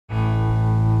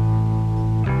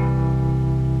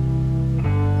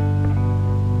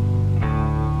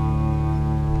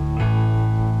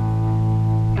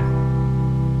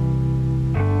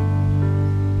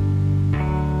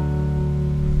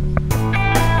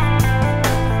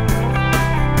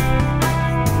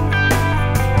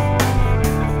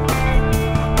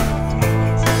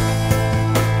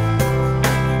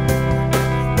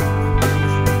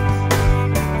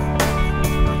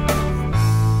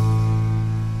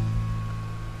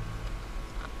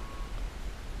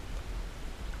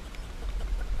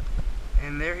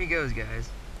And there he goes, guys.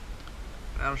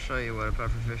 I'll show you what a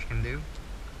pufferfish can do.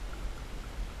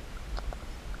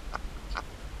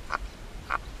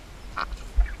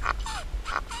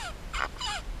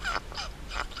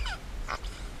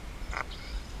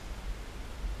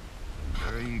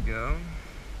 There you go.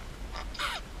 I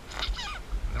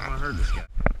don't want to hurt this guy.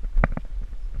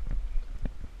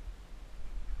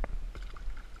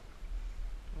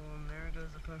 Well, and there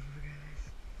goes the puffer, guys.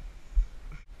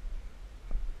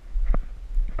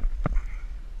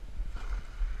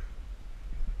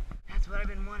 That's what I've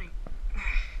been wanting.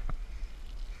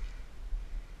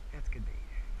 That's good bait.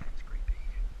 That's great bait.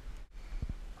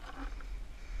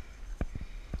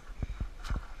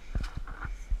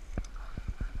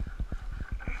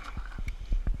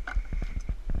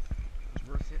 It was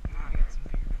worth it. Now I got some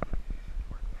finger to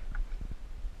work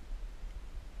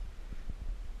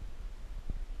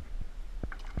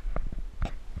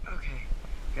with. Okay,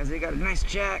 guys, they got a nice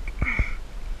jack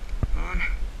on.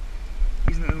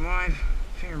 Using a live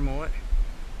finger mullet.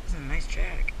 This is a nice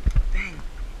jack. Dang.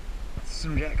 That's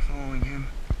some jack following him.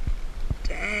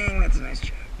 Dang, that's a nice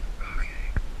jack. Okay.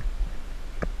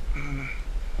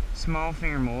 Small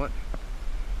finger mullet.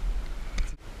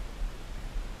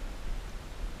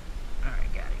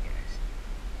 Alright, got it, guys.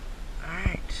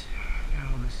 Alright. Now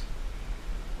we'll just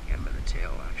got him by the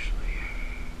tail, actually.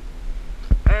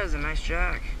 That is a nice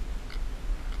jack.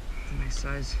 That's a nice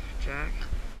size jack.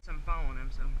 I'm following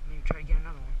him, so maybe try to get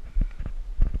another one.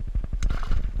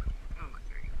 Oh,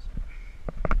 there he goes.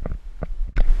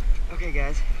 Okay,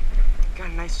 guys, got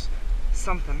a nice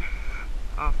something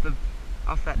off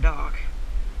that dock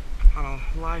on a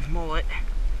live mullet. I'm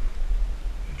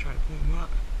gonna try to pull him up.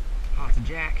 Oh, it's a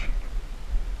jack.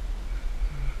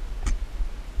 Yeah,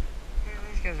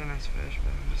 these guys are nice fish,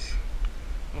 but I'm just a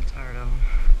little tired of them.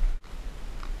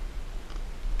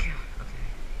 God, okay,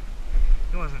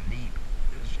 it wasn't deep.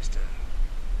 It was just a...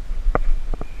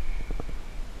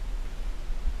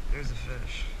 There's a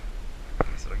fish.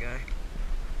 Nice little guy.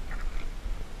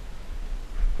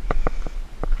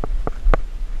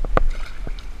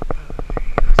 Oh, there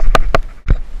he goes.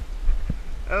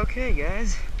 Okay,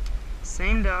 guys.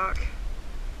 Same dock.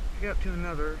 We got up to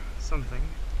another something.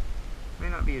 May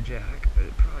not be a jack, but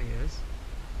it probably is.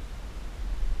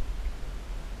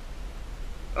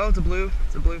 Oh, it's a blue.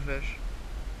 It's a bluefish.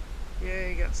 Yeah,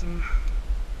 you got some...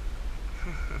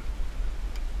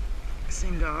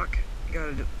 Same dock. Got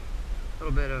a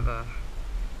little bit of a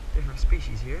different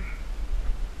species here.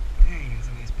 Dang, that's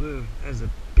a nice blue. That is a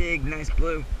big, nice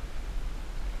blue.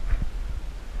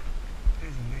 That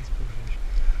is a nice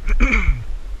bluefish.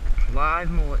 Live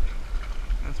mullet.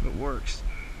 That's what works.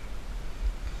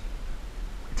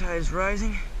 The tide is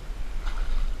rising.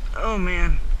 Oh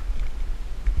man.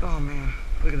 Oh man.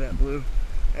 Look at that blue.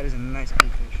 That is a nice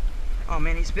bluefish. Oh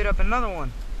man, he spit up another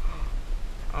one.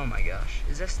 Oh my gosh.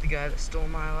 Is this the guy that stole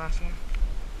my last one?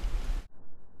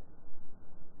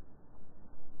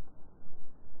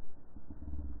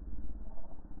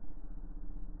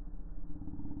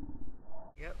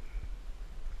 Yep.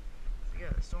 It's the guy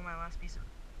that stole my last piece of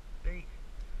bait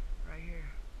right here.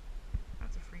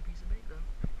 That's a free piece of bait though.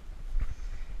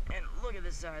 And look at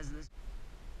the size of this.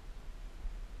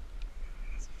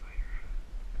 That's a fighter.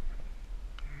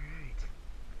 Alright.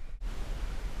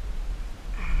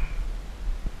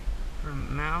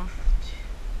 From mouth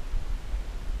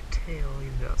to tail,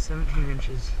 he's about 17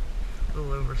 inches, a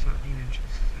little over 17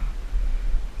 inches. So,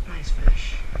 nice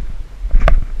fish.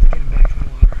 Get him back from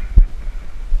the water.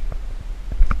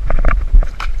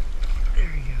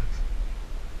 There he goes.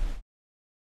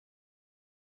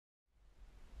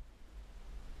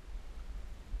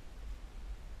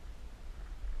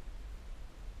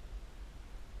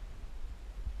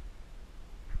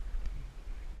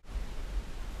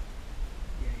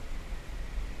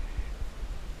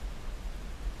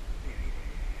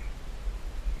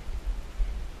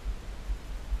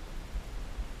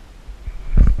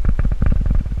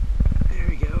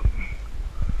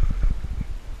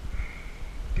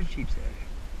 Sheepshead.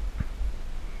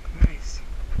 Nice.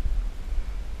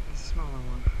 That's a smaller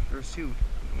one. There's two.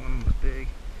 One was big.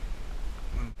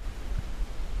 One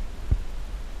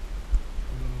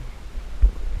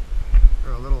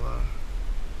or a little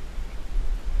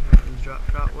these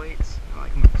drop weights. I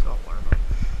like them in salt water though.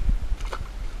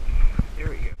 There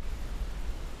we go.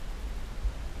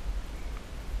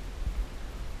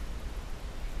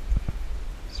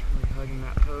 Just really hugging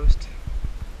that post.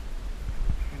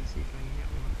 Trying to see if I can get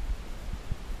one.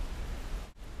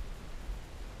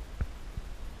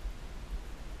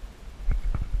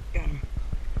 Got him.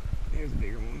 There's a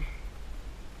bigger one.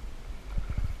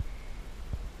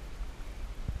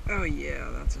 Oh yeah,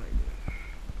 that's how you do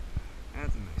it.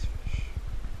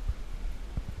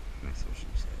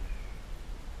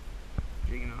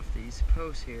 these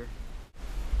posts here.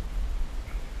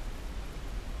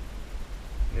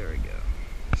 There we go.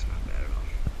 It's not bad at all.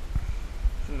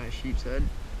 It's a nice sheepshead.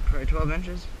 Probably 12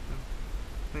 inches.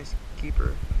 Nice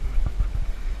keeper.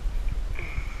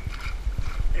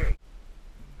 There we go.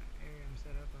 My area I'm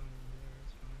set up on there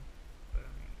is fine. But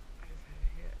I mean, I just had a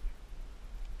hit.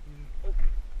 Oh!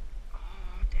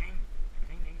 Oh, dang.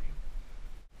 Dang.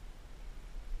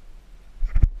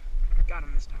 Got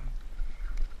him this time.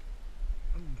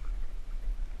 Ooh.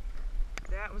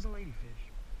 That was a ladyfish.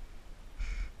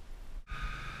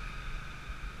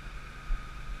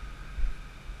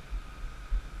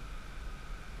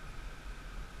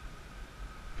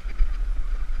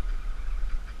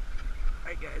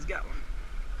 Alright guys, got one.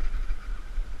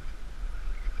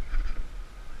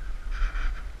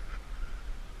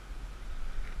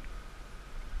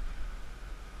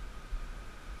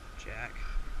 Jack.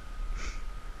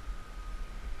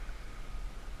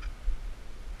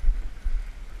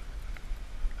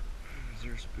 Is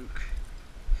there a spook?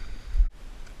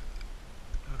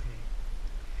 Okay.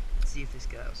 Let's see if this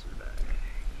guy will survive.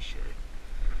 He should.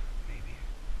 Maybe.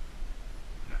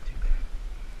 Not too bad.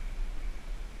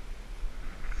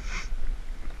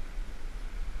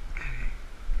 Okay.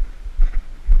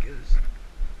 Goes.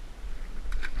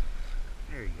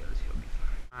 There he goes. He'll be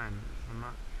fine. If I'm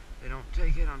not, they don't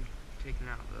take it, I'm taking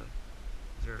out the.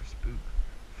 Is there a spook?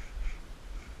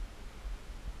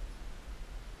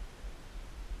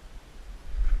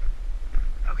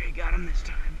 Okay, got him this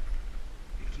time.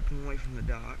 Keep him away from the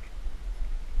dock.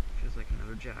 Feels like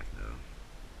another jack though.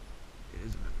 It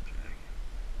is another jack.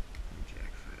 A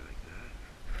jack fight like that.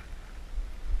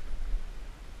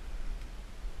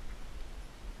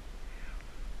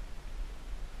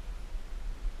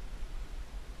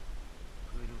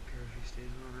 Really don't care if he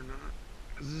stays on or not,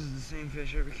 because this is the same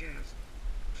fish every cast.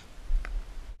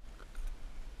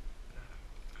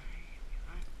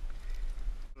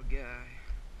 Little guy.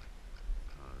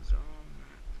 Paws on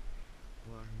that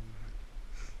watermark.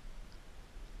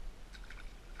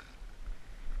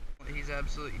 He's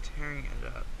absolutely tearing it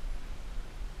up.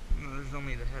 No, there's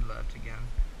only the head left again.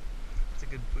 It's a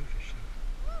good bluefish.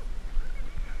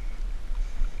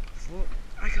 Well,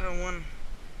 I caught one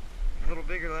a little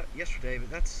bigger yesterday, but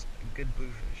that's a good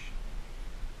bluefish.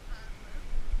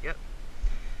 Yep.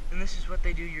 And this is what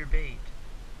they do your bait.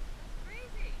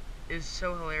 Crazy. It was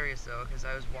so hilarious though, because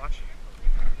I was watching.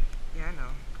 Yeah, I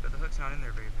know, but the hook's not in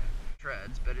there very bad.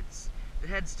 Shreds, but the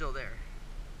head's still there.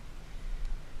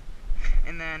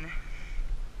 And then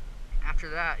after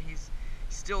that, he's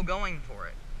still going for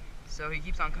it. So he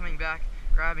keeps on coming back,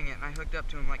 grabbing it, and I hooked up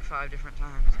to him like 5 different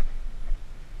times.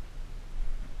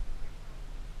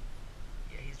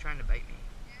 Yeah, he's trying to bite me.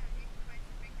 Yeah, he can bite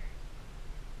your fingers.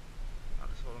 I'll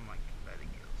just hold him like by the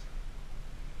gills.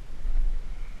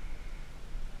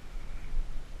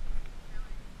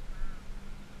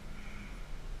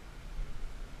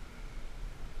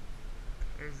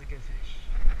 There's the good fish.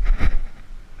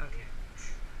 Okay.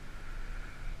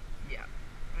 Yeah,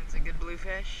 that's a good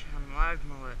bluefish on live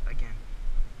mullet again.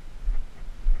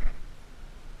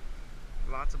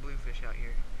 Lots of bluefish out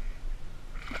here.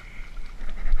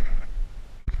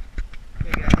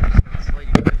 Okay guys, this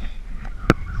ladyfish.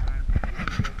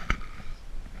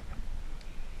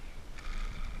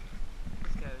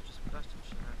 This guy was just busting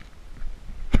shit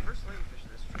up. First ladyfish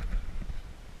of this trip.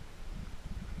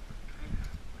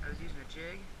 I was using a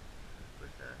jig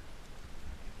with the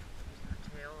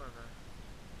tail of a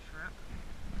shrimp,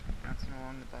 bouncing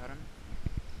along the bottom,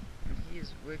 and he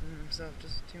is wiggling himself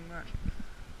just too much.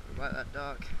 By that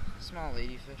dock, small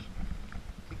ladyfish.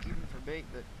 Could keep him for bait,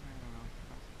 but